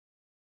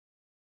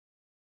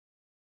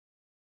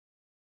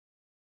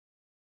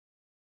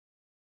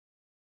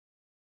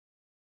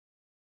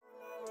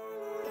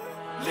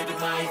Living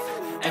life,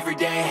 every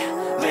day,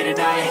 late at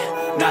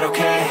night, not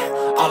okay.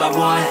 All I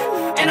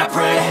want, and I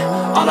pray,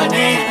 all I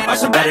need are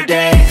some better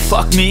days.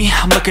 Fuck me,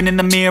 I'm looking in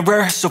the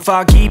mirror, so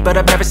foggy, but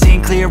I've never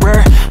seen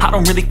clearer. I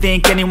don't really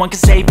think anyone can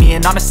save me,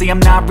 and honestly I'm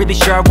not really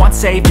sure I want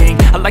saving.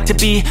 I like to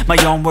be my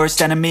own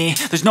worst enemy.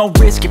 There's no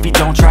risk if you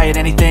don't try at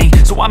anything,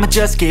 so I'ma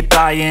just keep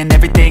buying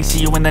everything. See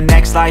you in the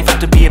next life,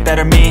 have to be a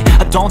better me.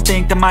 I don't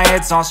think that my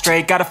head's on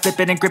straight, gotta flip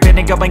it and grip it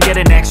and go and get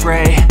an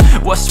x-ray.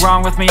 What's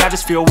wrong with me? I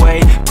just feel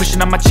weight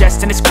pushing on my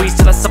chest and it squeezes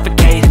till I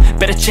suffocate.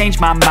 Better change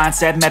my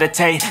mindset,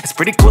 meditate. It's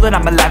pretty cool that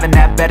I'm alive and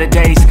have better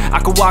days. I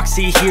could walk,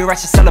 see, hear, I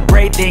should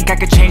celebrate. Think I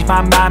could change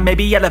my mind,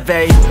 maybe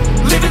elevate.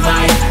 Living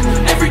life,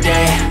 every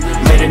day,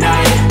 late at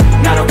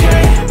night, not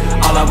okay.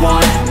 All I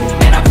want,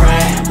 and I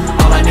pray,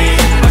 all I need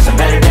are some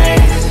better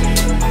days.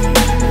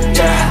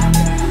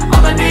 Yeah,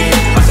 all I need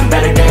are some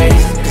better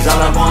days. Cause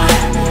all I want,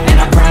 and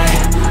I pray,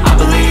 I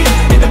believe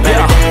in the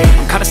better days.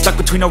 I'm kinda stuck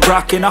between a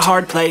rock and a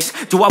hard place.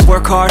 Do I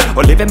work hard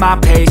or live at my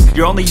pace?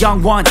 You're only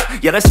young once,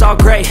 yeah that's all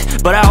great,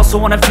 but I also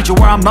want a future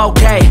where I'm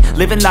okay.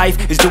 Living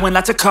life is doing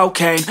lots of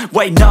cocaine.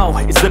 Wait no,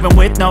 it's living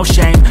with no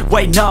shame.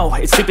 Wait no,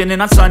 it's sleeping in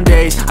on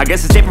Sundays. I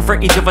guess it's different for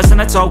each of us and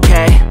that's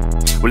okay.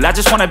 Well I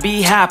just wanna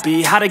be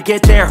happy, how to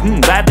get there?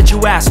 Glad that you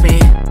asked me.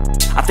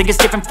 I think it's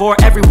different for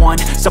everyone.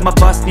 Some of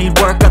us need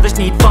work, others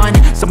need fun.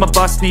 Some of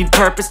us need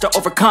purpose to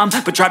overcome.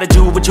 But try to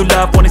do what you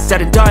love when it's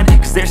said and done.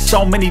 Cause there's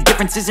so many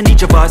differences in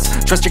each of us.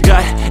 Trust your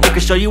gut, it can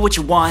show you what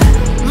you want.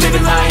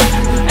 Living life,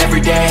 every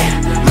day,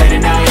 late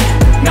at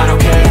night, not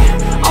okay.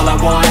 All I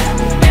want,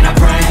 and I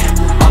pray,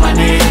 all I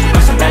need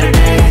are some better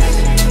days.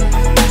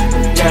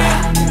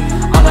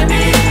 Yeah, all I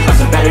need are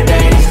some better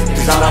days.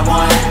 Cause all I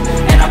want,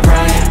 and I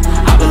pray,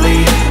 I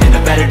believe in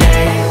the better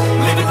days.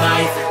 Living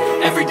life,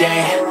 every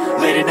day,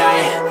 late at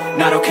night,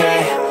 not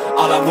okay.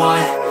 All I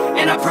want,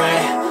 and I pray,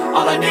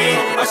 all I need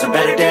are some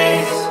better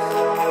days.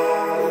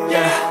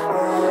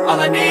 Yeah, all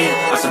I need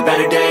are some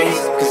better days.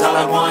 Cause all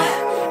I want,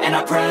 and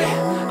I pray,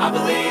 I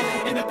believe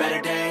in the better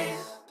days.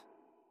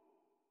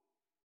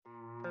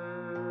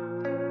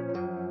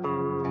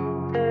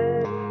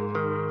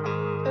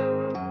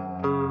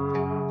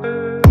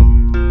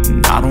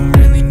 I don't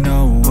really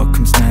know what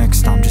comes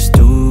next. I'm just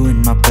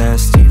doing my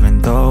best, even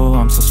though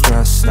I'm so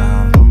stressed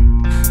out.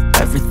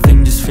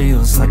 Everything just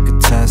feels like a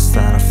test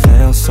that I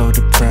fail, so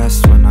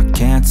depressed when I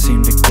can't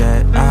seem to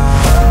get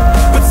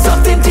out. But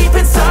something deep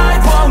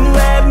inside won't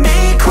let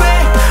me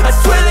quit. I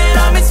swear that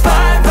I'm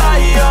inspired by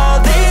all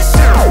this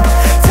shit.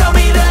 Tell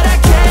me that I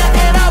can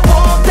and I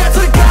won't. That's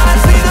what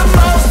guides me the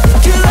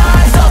most. Your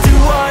lies, I'll do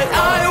what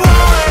I want.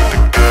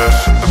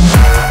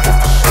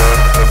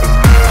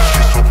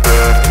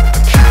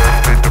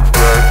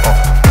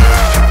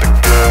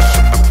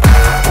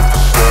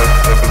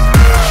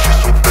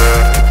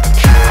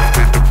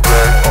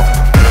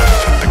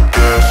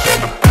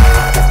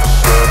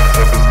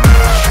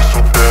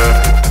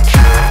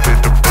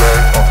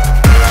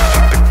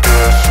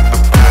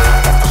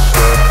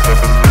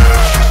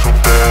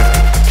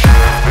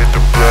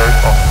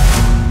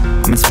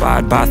 I'm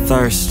inspired by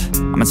thirst,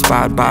 I'm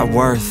inspired by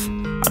worth.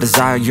 I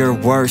desire your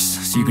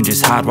worst, so you can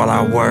just hide while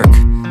I work.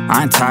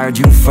 I ain't tired,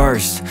 you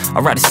first.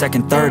 I'll write a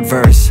second, third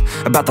verse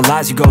about the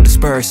lies you go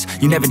disperse.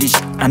 You never did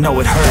shit, I know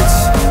it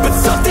hurts. But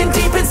something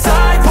deep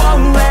inside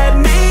won't let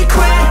me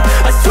quit.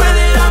 I swear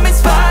that I'm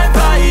inspired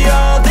by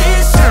all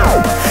this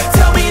shit.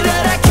 Tell me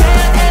that I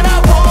can and I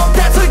won't.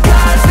 That's what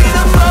guides me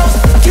the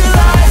most. Your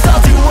lies,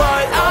 I'll do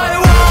what I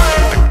want.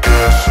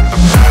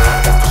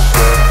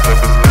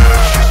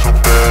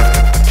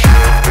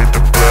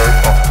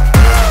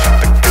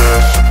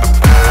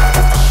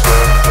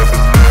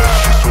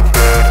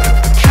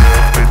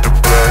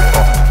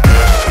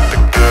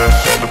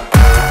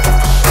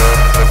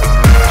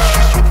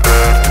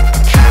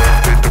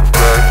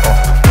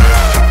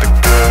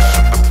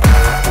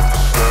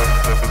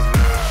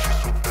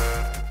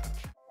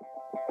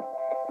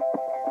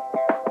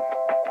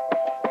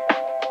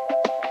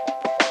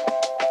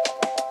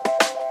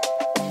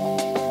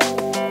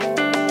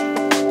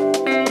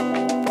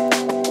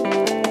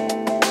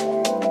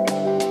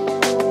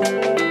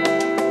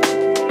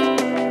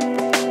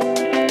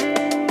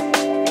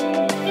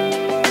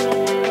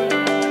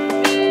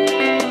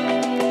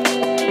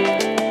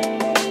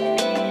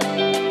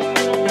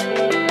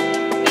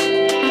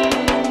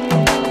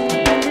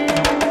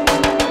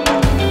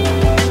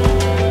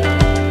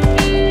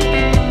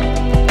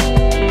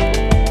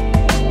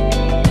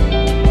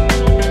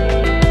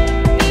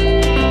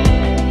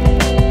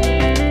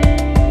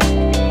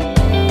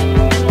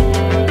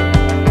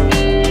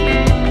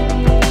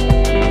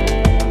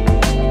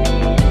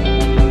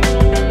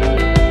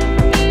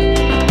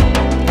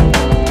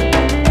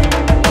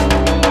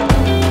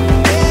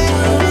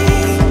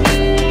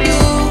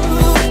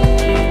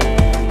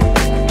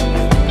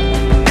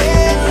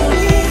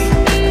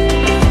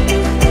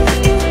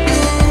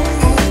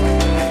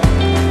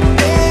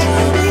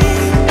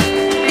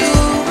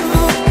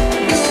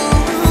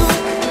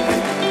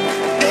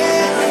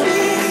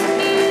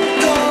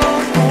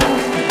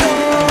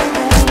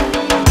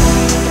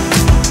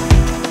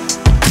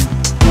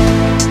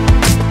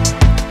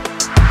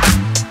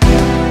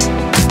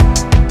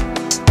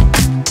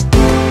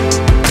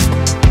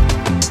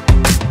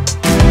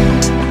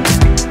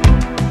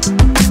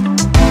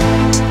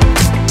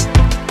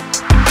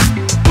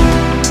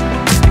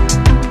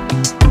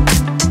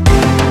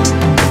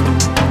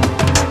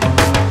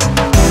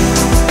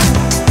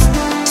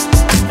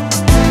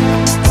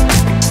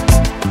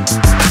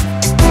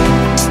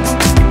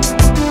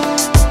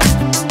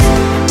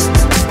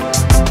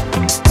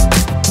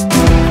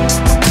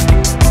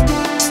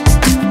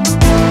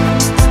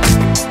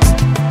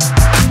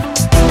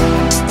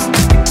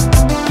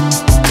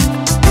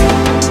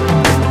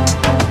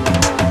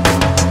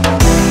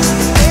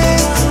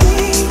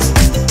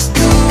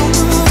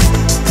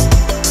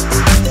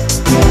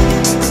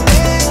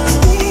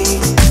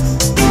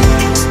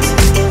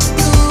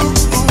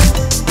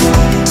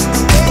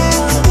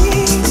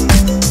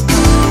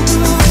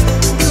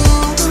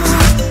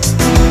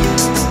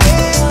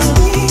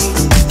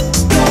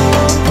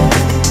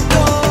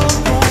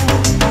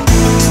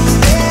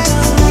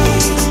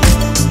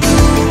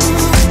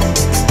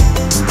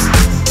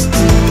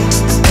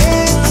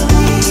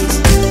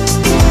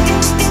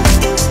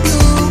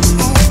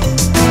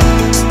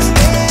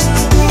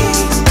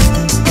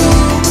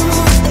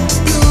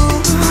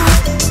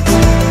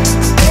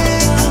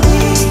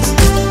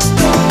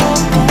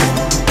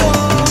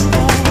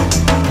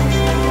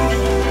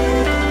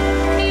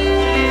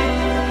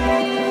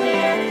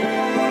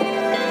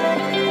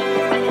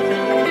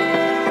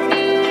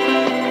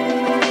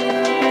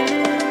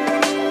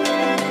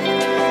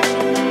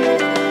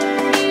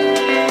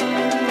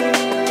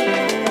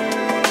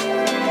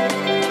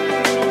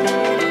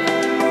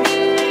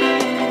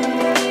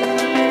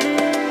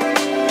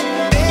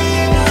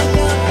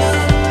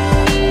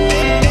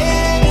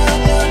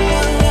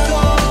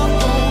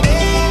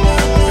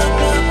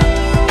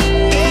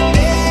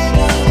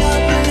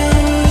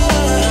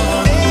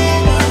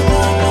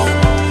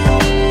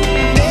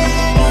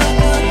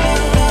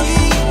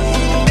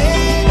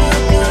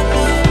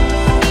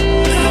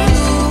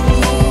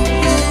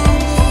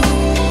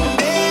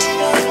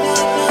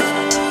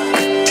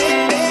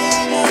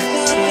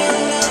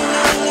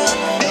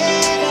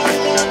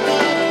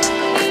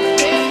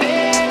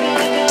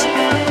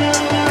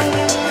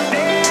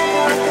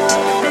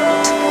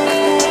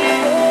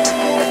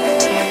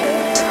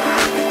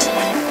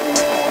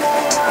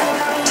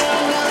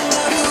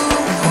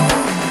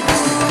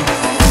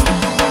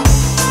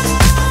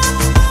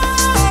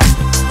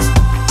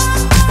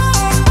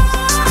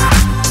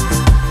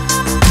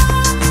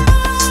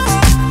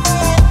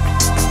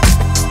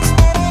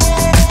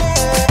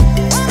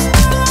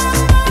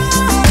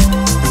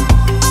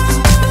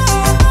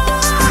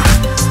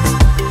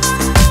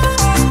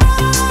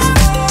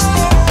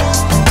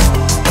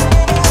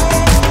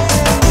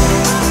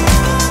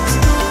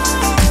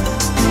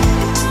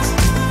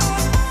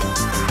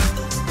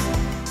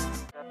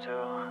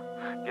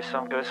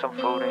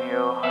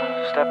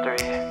 Step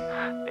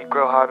 3, you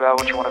grow hard about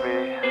what you want to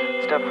be.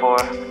 Step 4,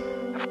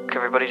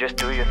 everybody just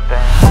do your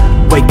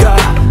thing. Wake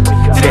up,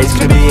 today's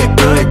gonna be a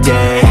good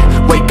day.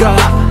 Wake up,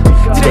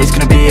 today's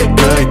gonna be a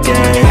good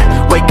day.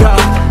 Wake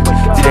up,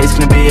 today's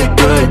gonna be a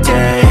good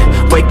day.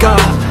 Wake up,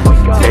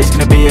 today's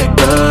gonna be a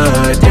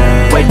good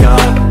day. Wake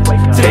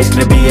up, today's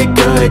gonna be a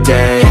good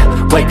day.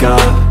 Wake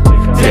up,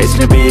 today's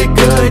gonna be a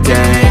good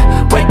day.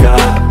 Wake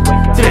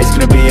up, today's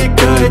gonna be a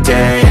good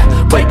day.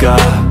 Wake up,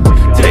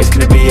 today's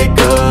gonna be a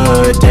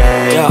good day.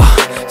 Yo,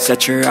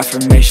 set your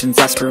affirmations,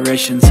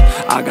 aspirations.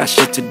 I got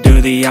shit to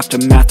do, the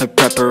aftermath of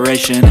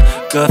preparation.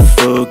 Good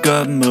food,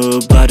 good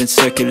mood, blood in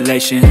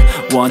circulation.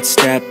 One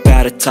step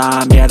at a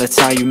time, yeah, that's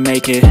how you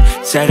make it.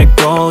 Set a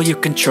goal you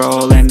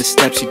control and the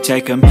steps you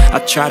take them. I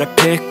try to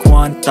pick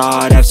one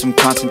thought, have some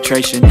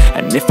concentration.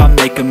 And if I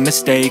make a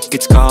mistake,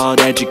 it's called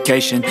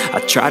education. I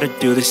try to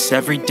do this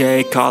every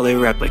day, call it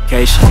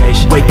replication.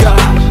 Wake up,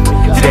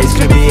 today's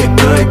gonna be a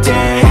good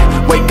day.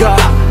 Wake up,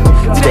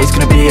 today's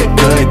gonna be a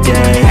good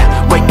day.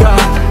 Wake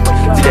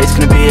up, today's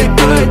gonna be a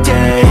good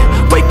day.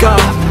 Wake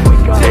up,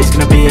 today's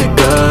gonna be a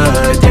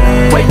good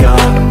day. Wake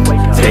up,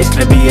 today's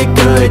gonna be a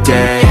good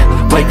day.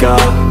 Wake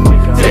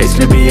up, today's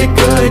gonna be a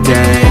good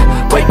day.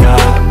 Wake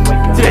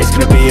up, today's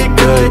gonna be a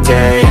good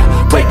day.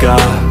 Wake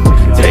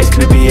up, today's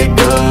gonna be a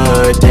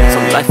good day.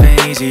 So life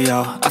ain't easy,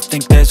 yo, I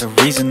think there's a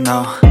reason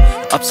though.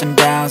 Ups and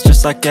downs,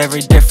 just like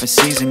every different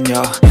season,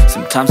 yo.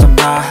 Sometimes I'm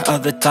high,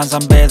 other times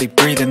I'm barely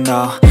breathing,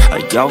 though.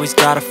 I always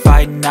gotta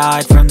fight and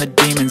hide from the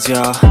demons,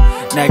 yo.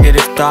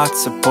 Negative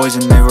thoughts are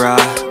poison, they rot.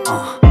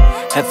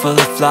 Head full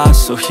of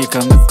flies, so here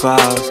come the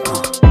clouds.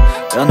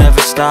 They'll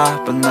never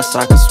stop unless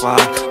I can swap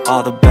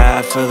all the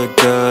bad for the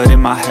good in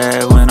my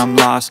head when I'm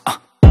lost.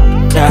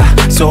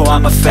 Yeah, so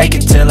I'ma fake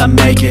it till I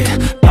make it.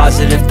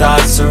 Positive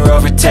thoughts are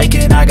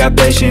overtaken, I got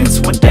patience.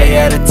 One day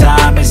at a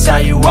time is how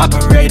you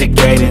operate a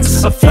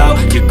cadence. A flow,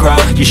 you grow,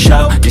 you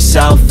show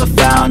yourself a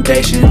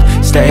foundation.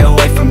 Stay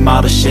away from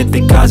all the shit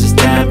that causes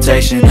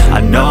temptation. I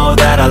know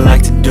that I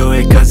like to do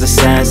it cause it's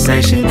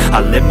sensation.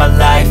 I live my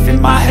life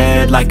in my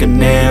head like a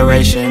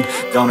narration.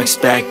 Don't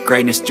expect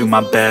greatness, do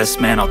my best,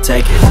 man, I'll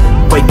take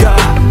it. Wake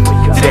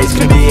up, today's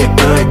gonna be a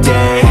good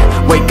day.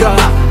 Wake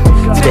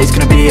up, today's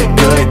gonna be a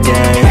good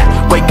day.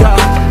 Wake up,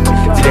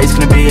 today's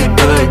gonna be a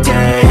good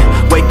day.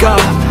 Wake up,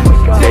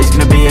 today's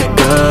gonna be a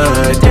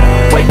good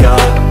day. Wake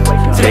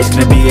up, today's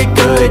gonna be a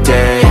good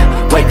day.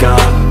 Wake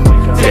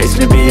up, today's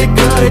gonna be a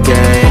good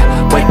day.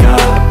 Wake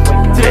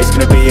up, today's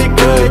gonna be a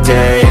good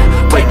day.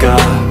 Wake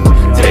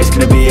up, today's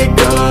gonna be a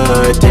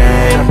good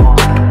day.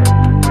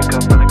 Wake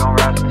up, really gonna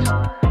rise to the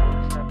sun.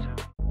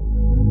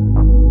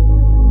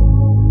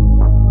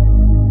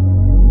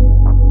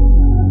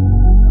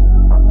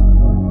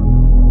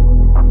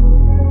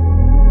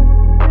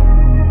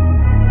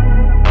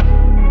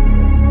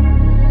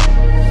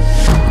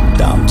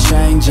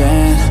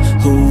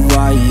 Who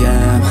I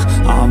am,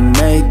 I'm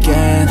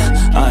making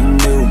a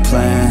new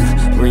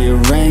plan,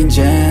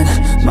 rearranging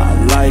my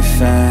life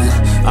and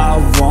I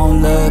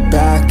won't look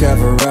back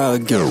ever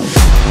again.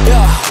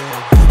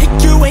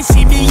 You ain't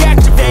see me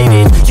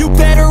activated, you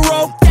better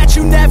hope that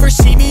you never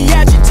see me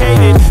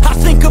agitated. I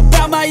think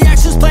about my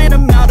actions, plan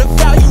them out,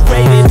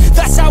 evaluated.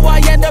 That's how I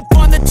end up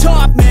on the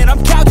top, man,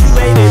 I'm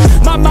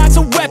calculated. My mind's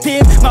a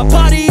weapon, my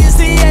body is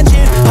the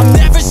engine. I'm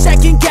never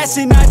second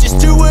guessing, I just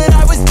do what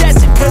I was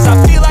destined. Cause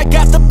I feel I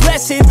got the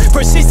blessing,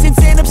 persistence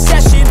and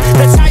obsession.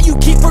 That's how you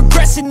keep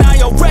progressing,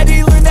 I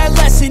already learned that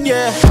lesson,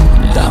 yeah.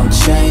 I'm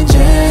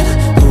changing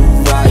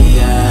who I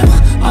am,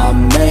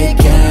 I'm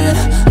making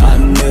a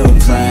new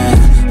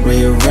plan,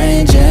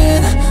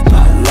 rearranging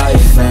my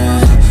life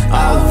and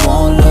I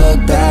won't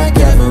look back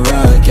ever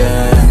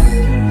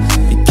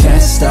again. You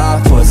can't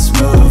stop what's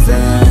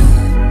moving,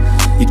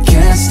 you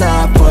can't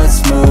stop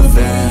what's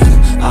moving.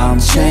 I'm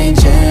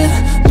changing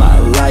my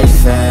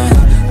life and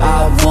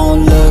I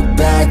won't look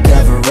back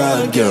ever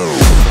again.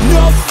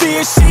 No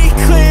fear, see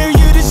clear,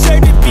 you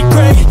deserve to be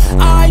great.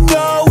 I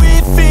know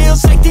it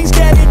feels like things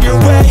get in your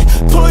way.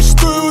 Push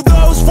through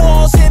those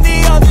walls and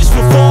the others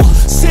will fall.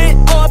 Sit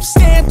up,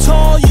 stand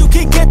tall, you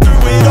can get through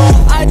it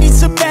all. I need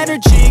some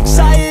energy,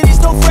 anxiety's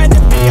no friend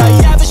to me. I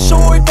have a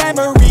short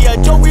memory, I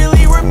don't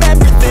really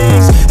remember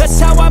things. That's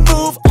how I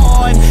move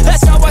on,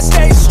 that's how I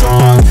stay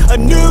strong. A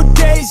new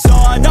day's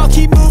on, I'll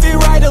keep moving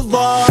right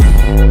along.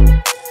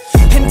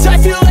 And I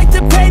feel like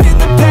the pain in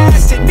the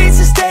past, it needs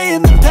to stay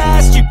in the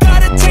past. You gotta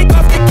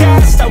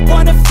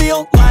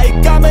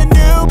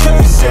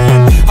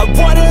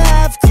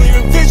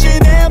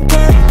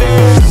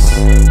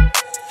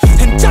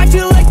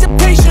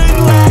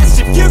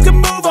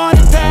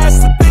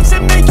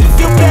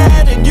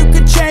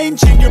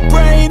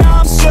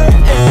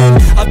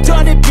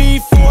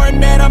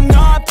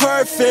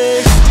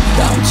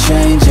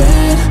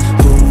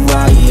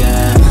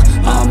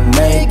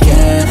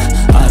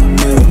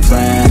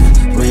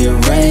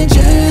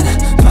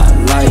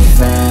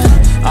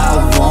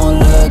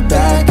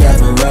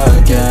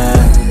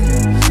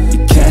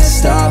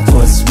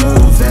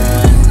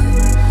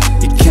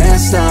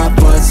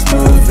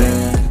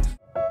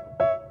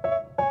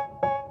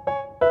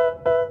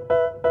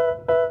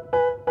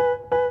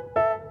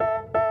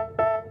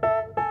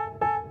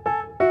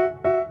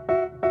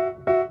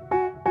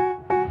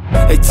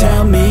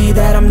tell me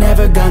that I'm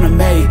never gonna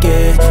make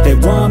it. They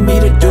want me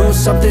to do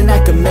something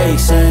that could make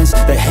sense.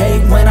 They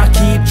hate when I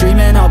keep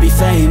dreaming I'll be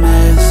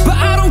famous, but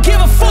I don't give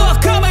a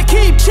fuck, I'ma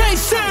keep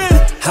chasing.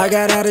 I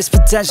got all this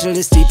potential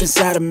that's deep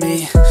inside of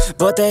me,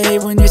 but they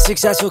hate when you're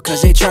successful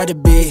cause they try to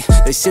be.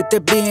 They sit there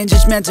being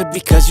judgmental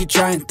because you're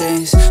trying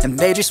things, and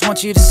they just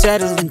want you to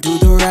settle and do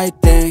the right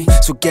thing.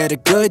 So get a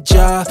good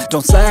job,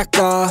 don't slack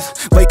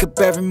off. Wake up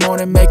every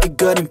morning, make a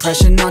good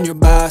impression on your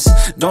boss.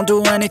 Don't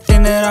do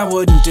anything that I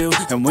wouldn't do,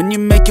 and when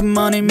you're making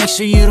money, make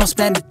sure you don't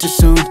spend it too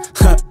soon.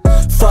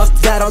 Fuck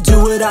that, I'll do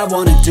what I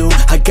wanna do.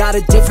 I got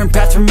a different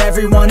path from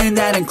everyone and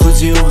that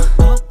includes you.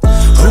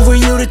 Who are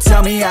you to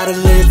tell me how to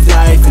live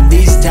life? In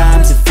these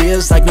times it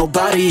feels like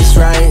nobody is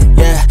right,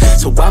 yeah.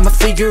 So I'ma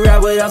figure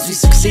out what else we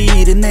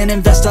succeed, and then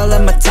invest all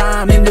of my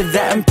time into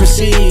that and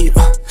proceed.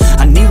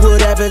 I need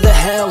whatever the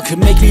hell could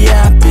make me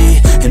happy,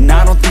 and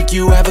I don't think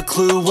you have a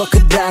clue what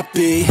could that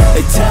be.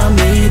 They tell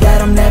me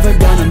that I'm never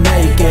gonna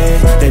make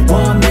it. They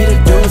want me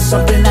to do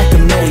something that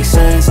could make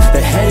sense.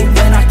 They hate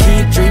when I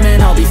keep dreaming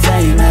I'll be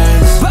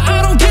famous, but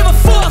I don't give a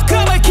fuck,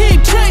 I'ma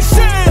keep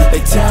chasing. They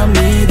tell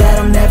me that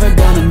I'm never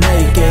gonna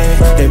make it.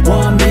 They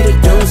want me to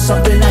do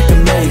something that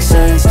can make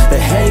sense.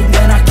 They hate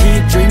when I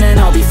keep dreaming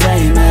I'll be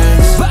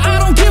famous, but I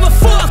don't give a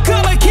fuck,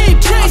 I'ma keep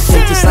chasing. I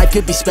think this life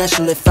could be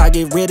special if I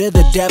get rid of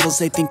the devils.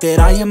 They think that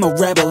I am a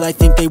rebel, I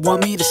think they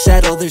want me to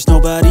settle. There's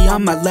nobody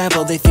on my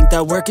level, they think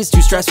that work is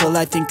too stressful.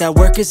 I think that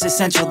work is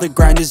essential, the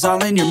grind is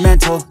all in your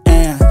mental.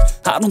 And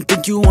I don't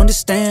think you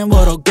understand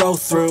what I'll go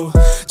through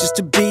just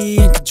to be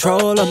in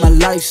control of my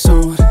life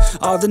soon.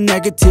 All the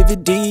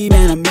negativity,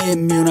 man, I'm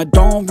immune. I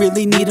don't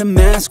really need a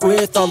mask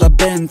with all I've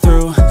been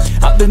through.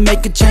 I've been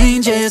making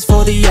changes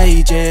for the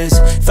ages.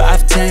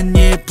 5-10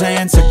 year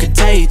plans are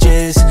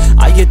contagious.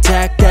 I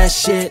attack that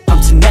shit,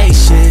 I'm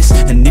tenacious.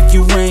 And if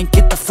you ain't,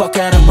 get the fuck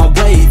out of my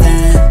way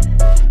then.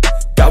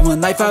 Got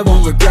one life, I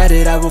won't regret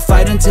it. I will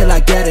fight until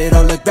I get it.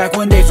 I'll look back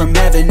one day from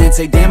heaven and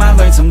say damn, I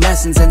learned some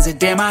lessons. And say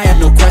damn, I have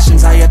no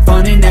questions. I had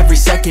fun in every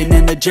second,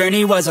 and the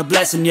journey was a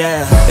blessing,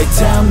 yeah. They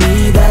tell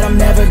me that I'm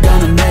never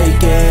gonna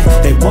make it.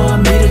 They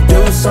want me to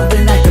do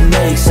something that can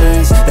make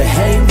sense. They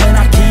hate when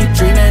I keep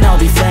dreaming I'll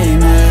be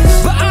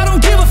famous, but I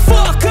don't give a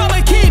fuck,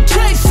 I'ma keep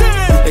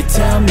chasing. They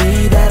tell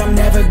me that I'm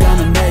never